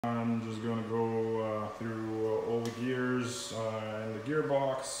I'm just going to go through all the gears in the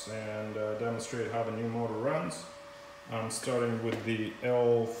gearbox and demonstrate how the new motor runs. I'm starting with the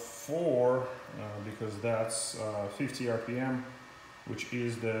L4 because that's 50 RPM, which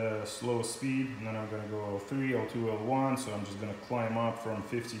is the slowest speed, and then I'm going to go L3, L2, L1, so I'm just going to climb up from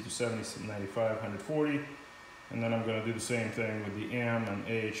 50 to 70, 95, 140, and then I'm going to do the same thing with the M and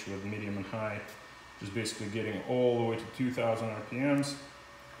H with medium and high, just basically getting all the way to 2000 RPMs.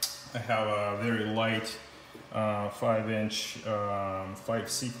 I have a very light 5-inch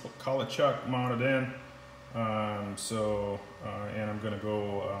 5C collet chuck mounted in, and I'm going to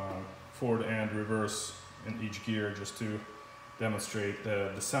go forward and reverse in each gear just to demonstrate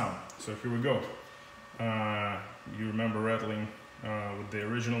the sound. So here we go. You remember rattling with the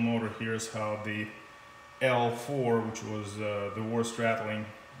original motor. Here's how the L4, which was the worst rattling,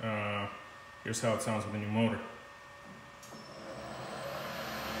 here's how it sounds with the new motor.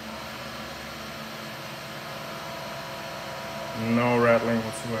 No rattling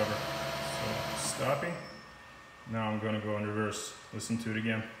whatsoever. So stopping. Now I'm going to go in reverse. Listen to it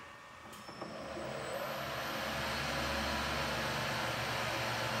again.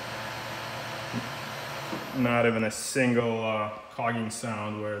 Not even a single cogging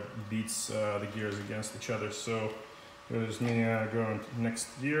sound where it beats the gears against each other. So there's me going to next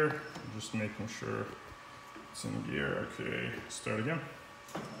gear, just making sure it's in gear. Okay, start again.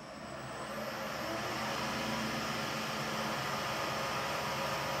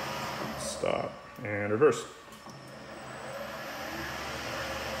 Stop and reverse.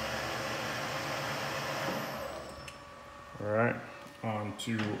 All right, on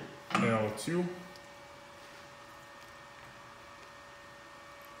to L2.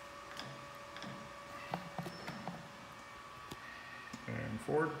 And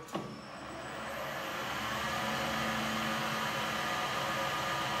forward.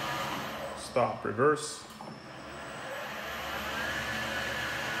 Stop, reverse.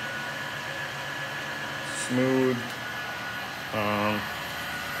 Smooth.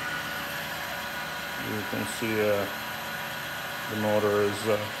 You can see the motor is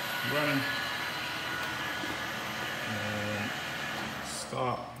running. And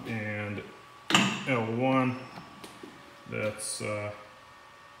stop, and L1. That's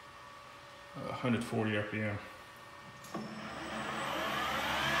 140 RPM.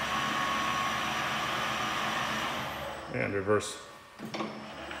 And reverse.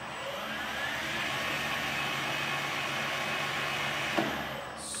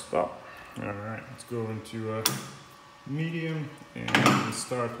 Stop. All right, let's go into medium and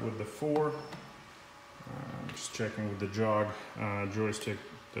start with the 4. Just checking with the jog joystick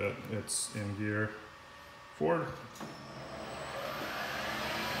that it's in gear forward.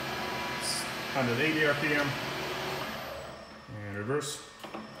 It's 180 RPM. And reverse.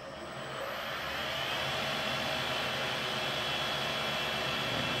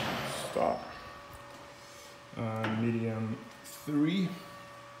 Stop. Medium 3.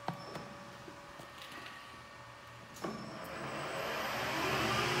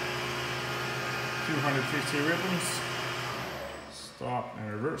 $250 ribbons. Stop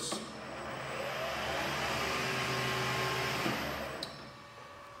and reverse.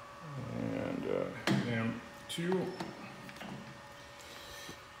 And M2. All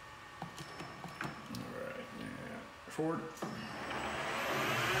right, and forward.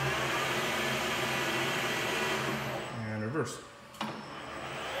 And reverse.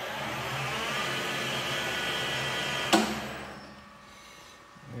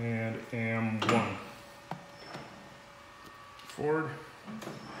 And M1. Forward.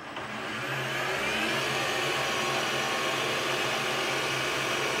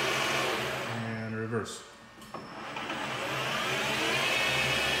 And reverse.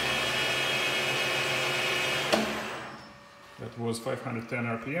 That was 510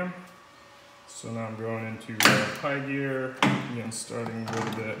 RPM. So now I'm going into high gear, again starting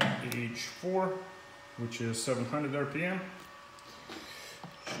with the H4, which is 700 RPM.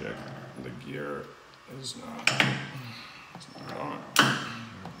 Check the gear is not on.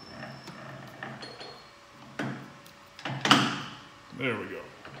 There we go.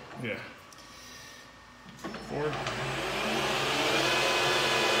 Yeah. Forward.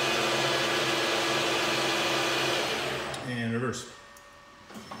 And reverse.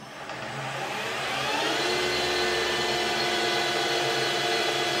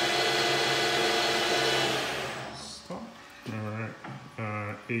 Stop. All right.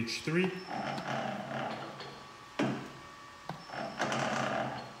 H3.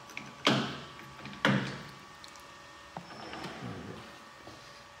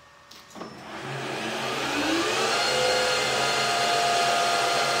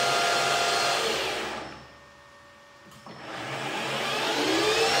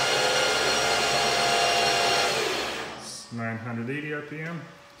 180 RPM,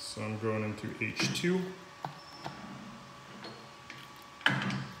 so I'm going into H2.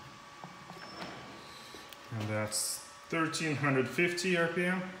 And that's 1350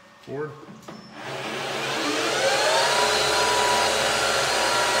 RPM, forward.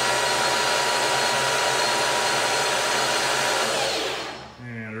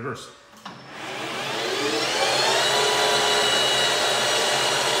 And reverse.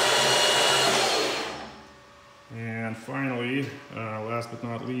 And finally, last but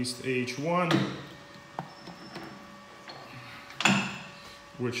not least, H1,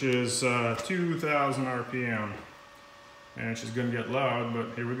 which is 2000 RPM. And she's gonna get loud,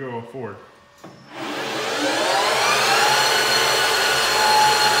 but here we go, forward.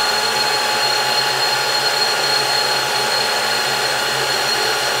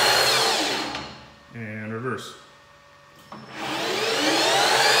 And reverse.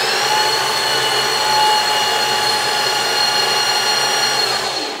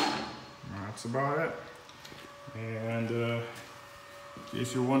 That's about it. And in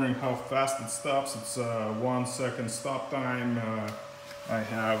case you're wondering how fast it stops, it's 1 second stop time. I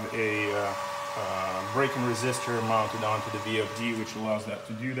have a braking resistor mounted onto the VFD, which allows that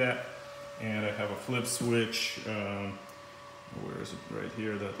to do that. And I have a flip switch, where is it, right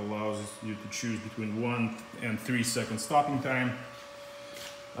here, that allows you to choose between 1 and 3 second stopping time.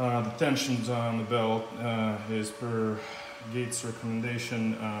 The tensions on the belt is per Gates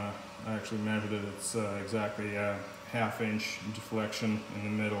recommendation. I actually measured it. It's exactly a 1/2 inch deflection in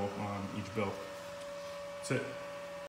the middle on each belt. That's it.